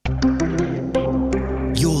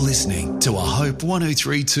to a Hope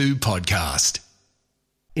 1032 podcast.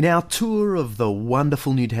 In our tour of the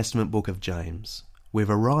wonderful New Testament book of James, we've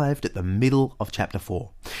arrived at the middle of chapter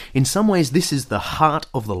 4. In some ways, this is the heart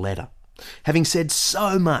of the letter. Having said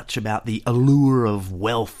so much about the allure of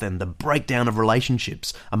wealth and the breakdown of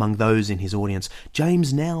relationships among those in his audience,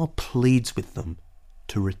 James now pleads with them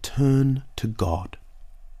to return to God.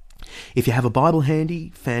 If you have a Bible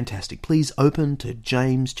handy, fantastic. Please open to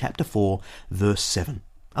James chapter 4, verse 7.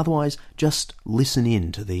 Otherwise, just listen in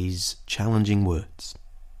to these challenging words.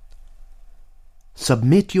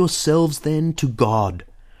 Submit yourselves then to God.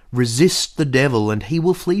 Resist the devil, and he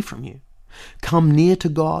will flee from you. Come near to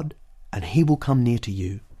God, and he will come near to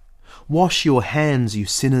you. Wash your hands, you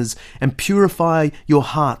sinners, and purify your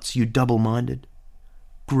hearts, you double-minded.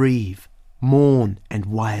 Grieve, mourn, and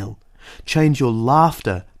wail. Change your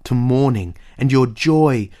laughter to mourning, and your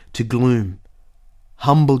joy to gloom.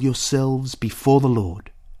 Humble yourselves before the Lord,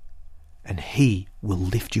 and he will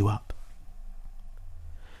lift you up.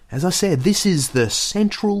 As I said, this is the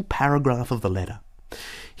central paragraph of the letter.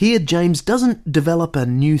 Here, James doesn't develop a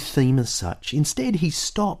new theme as such. Instead, he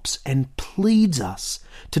stops and pleads us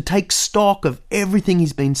to take stock of everything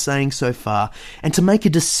he's been saying so far and to make a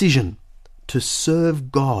decision to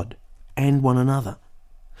serve God and one another.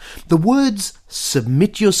 The words,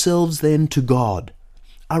 submit yourselves then to God,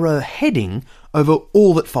 are a heading over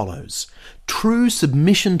all that follows. True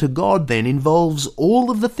submission to God then involves all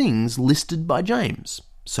of the things listed by James.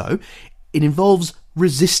 So, it involves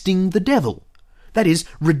resisting the devil. That is,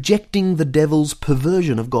 rejecting the devil's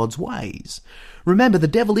perversion of God's ways. Remember, the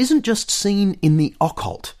devil isn't just seen in the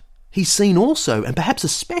occult. He's seen also, and perhaps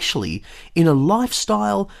especially, in a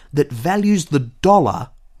lifestyle that values the dollar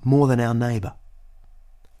more than our neighbour.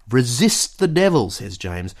 Resist the devil, says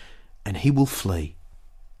James, and he will flee.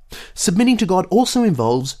 Submitting to God also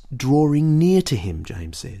involves drawing near to him,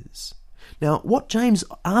 James says. Now, what James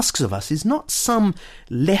asks of us is not some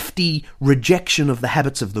lefty rejection of the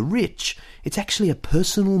habits of the rich. It's actually a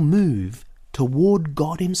personal move toward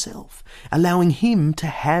God himself, allowing him to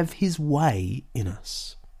have his way in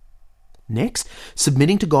us. Next,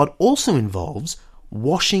 submitting to God also involves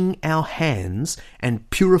washing our hands and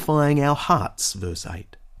purifying our hearts, verse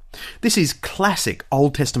 8. This is classic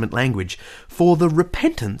Old Testament language for the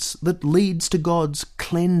repentance that leads to God's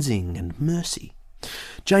cleansing and mercy.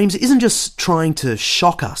 James isn't just trying to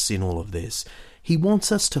shock us in all of this. He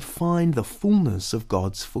wants us to find the fullness of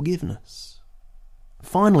God's forgiveness.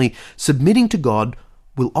 Finally, submitting to God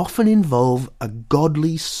will often involve a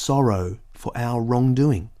godly sorrow for our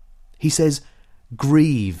wrongdoing. He says,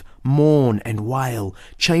 grieve, mourn, and wail.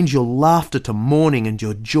 Change your laughter to mourning and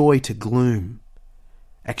your joy to gloom.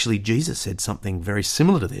 Actually, Jesus said something very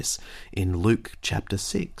similar to this in Luke chapter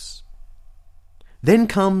 6. Then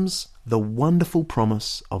comes the wonderful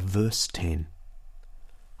promise of verse 10.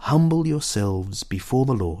 Humble yourselves before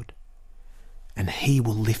the Lord, and he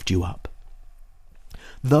will lift you up.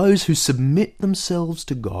 Those who submit themselves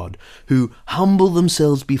to God, who humble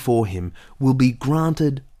themselves before him, will be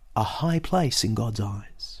granted a high place in God's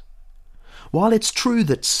eyes. While it's true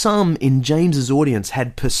that some in James's audience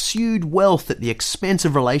had pursued wealth at the expense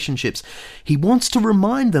of relationships, he wants to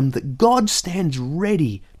remind them that God stands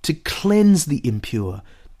ready to cleanse the impure,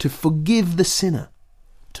 to forgive the sinner,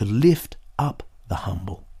 to lift up the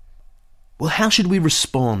humble. Well, how should we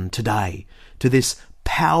respond today to this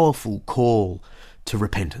powerful call to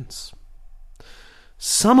repentance?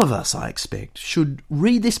 Some of us, I expect, should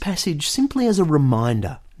read this passage simply as a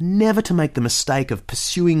reminder never to make the mistake of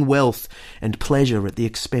pursuing wealth and pleasure at the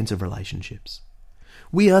expense of relationships.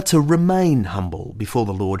 We are to remain humble before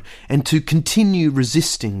the Lord and to continue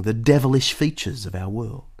resisting the devilish features of our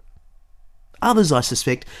world. Others, I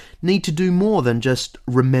suspect, need to do more than just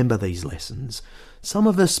remember these lessons. Some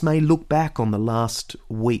of us may look back on the last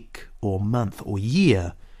week or month or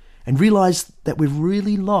year and realise that we've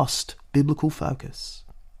really lost biblical focus.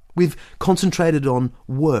 We've concentrated on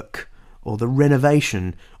work or the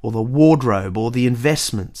renovation or the wardrobe or the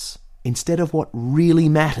investments instead of what really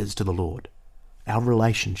matters to the Lord, our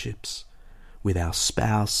relationships with our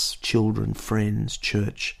spouse, children, friends,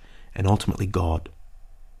 church, and ultimately God.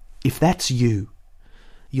 If that's you,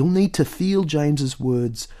 you'll need to feel James's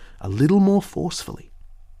words a little more forcefully.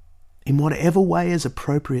 In whatever way is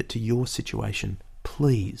appropriate to your situation,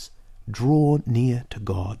 please draw near to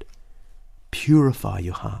God. Purify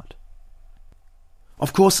your heart.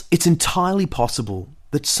 Of course, it's entirely possible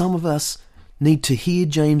that some of us need to hear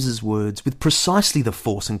James's words with precisely the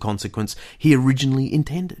force and consequence he originally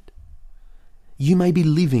intended. You may be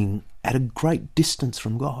living at a great distance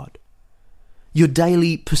from God. You're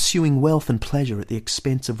daily pursuing wealth and pleasure at the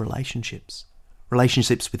expense of relationships.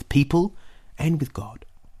 relationships with people and with God.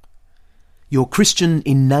 You're Christian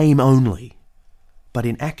in name only, but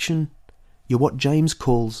in action, you're what James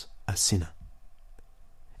calls a sinner.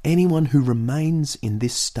 Anyone who remains in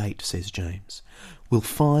this state, says James, will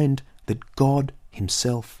find that God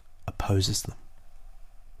himself opposes them.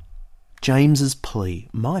 James's plea,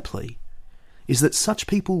 my plea, is that such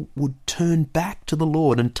people would turn back to the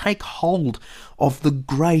Lord and take hold of the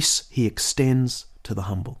grace he extends to the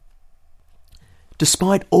humble.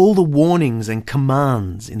 Despite all the warnings and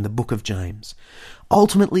commands in the book of James,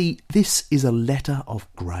 ultimately this is a letter of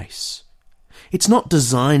grace. It's not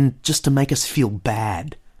designed just to make us feel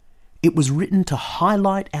bad. It was written to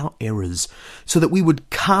highlight our errors so that we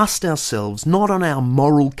would cast ourselves not on our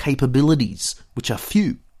moral capabilities, which are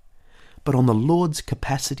few, but on the Lord's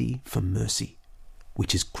capacity for mercy,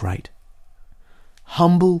 which is great.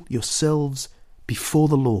 Humble yourselves before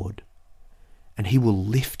the Lord, and he will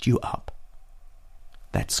lift you up.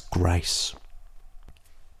 That's grace.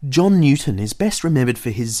 John Newton is best remembered for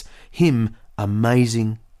his hymn,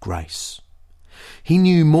 Amazing Grace. He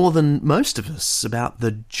knew more than most of us about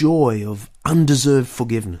the joy of undeserved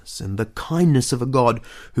forgiveness and the kindness of a God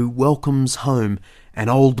who welcomes home an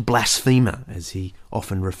old blasphemer, as he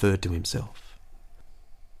often referred to himself.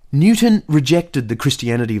 Newton rejected the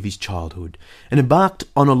Christianity of his childhood and embarked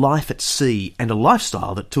on a life at sea and a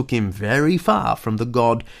lifestyle that took him very far from the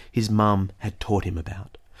God his mum had taught him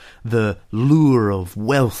about. The lure of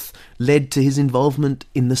wealth led to his involvement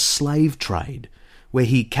in the slave trade, where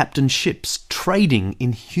he captained ships trading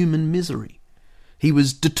in human misery. He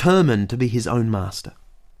was determined to be his own master.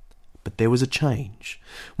 But there was a change,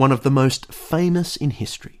 one of the most famous in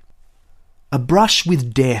history. A brush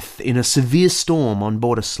with death in a severe storm on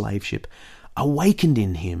board a slave ship awakened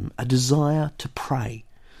in him a desire to pray,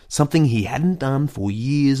 something he hadn't done for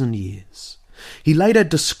years and years. He later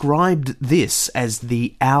described this as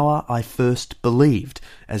the hour I first believed,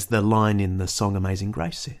 as the line in the song Amazing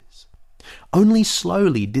Grace says. Only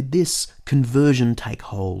slowly did this conversion take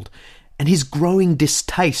hold, and his growing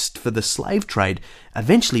distaste for the slave trade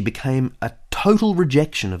eventually became a total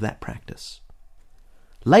rejection of that practice.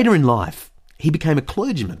 Later in life, he became a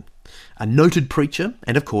clergyman, a noted preacher,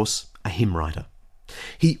 and of course, a hymn writer.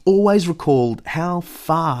 He always recalled how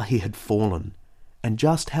far he had fallen and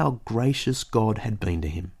just how gracious God had been to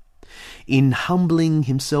him. In humbling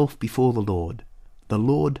himself before the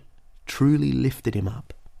Lord truly lifted him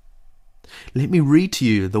up. Let me read to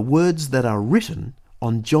you the words that are written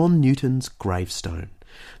on John Newton's gravestone.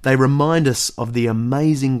 They remind us of the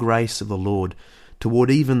amazing grace of the Lord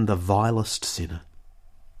toward even the vilest sinner.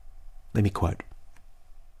 Let me quote.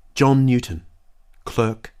 John Newton,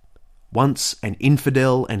 clerk, once an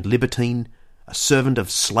infidel and libertine, a servant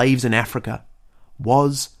of slaves in Africa,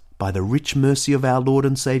 was, by the rich mercy of our Lord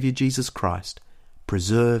and Saviour Jesus Christ,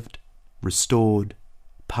 preserved, restored,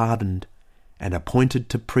 pardoned, and appointed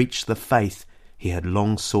to preach the faith he had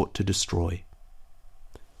long sought to destroy.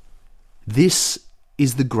 This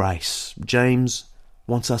is the grace James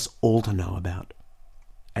wants us all to know about.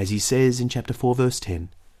 As he says in chapter 4, verse 10,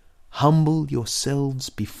 humble yourselves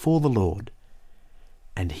before the Lord,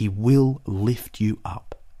 and he will lift you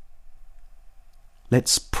up.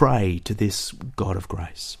 Let's pray to this God of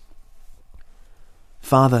grace.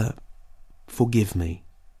 Father, forgive me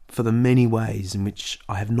for the many ways in which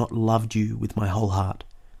I have not loved you with my whole heart,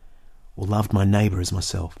 or loved my neighbour as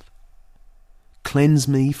myself. Cleanse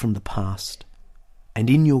me from the past, and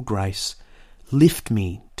in your grace, lift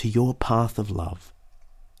me to your path of love.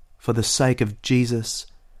 For the sake of Jesus,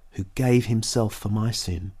 who gave himself for my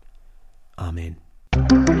sin. Amen.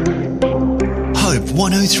 Hope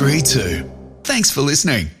 103.2. Thanks for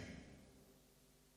listening.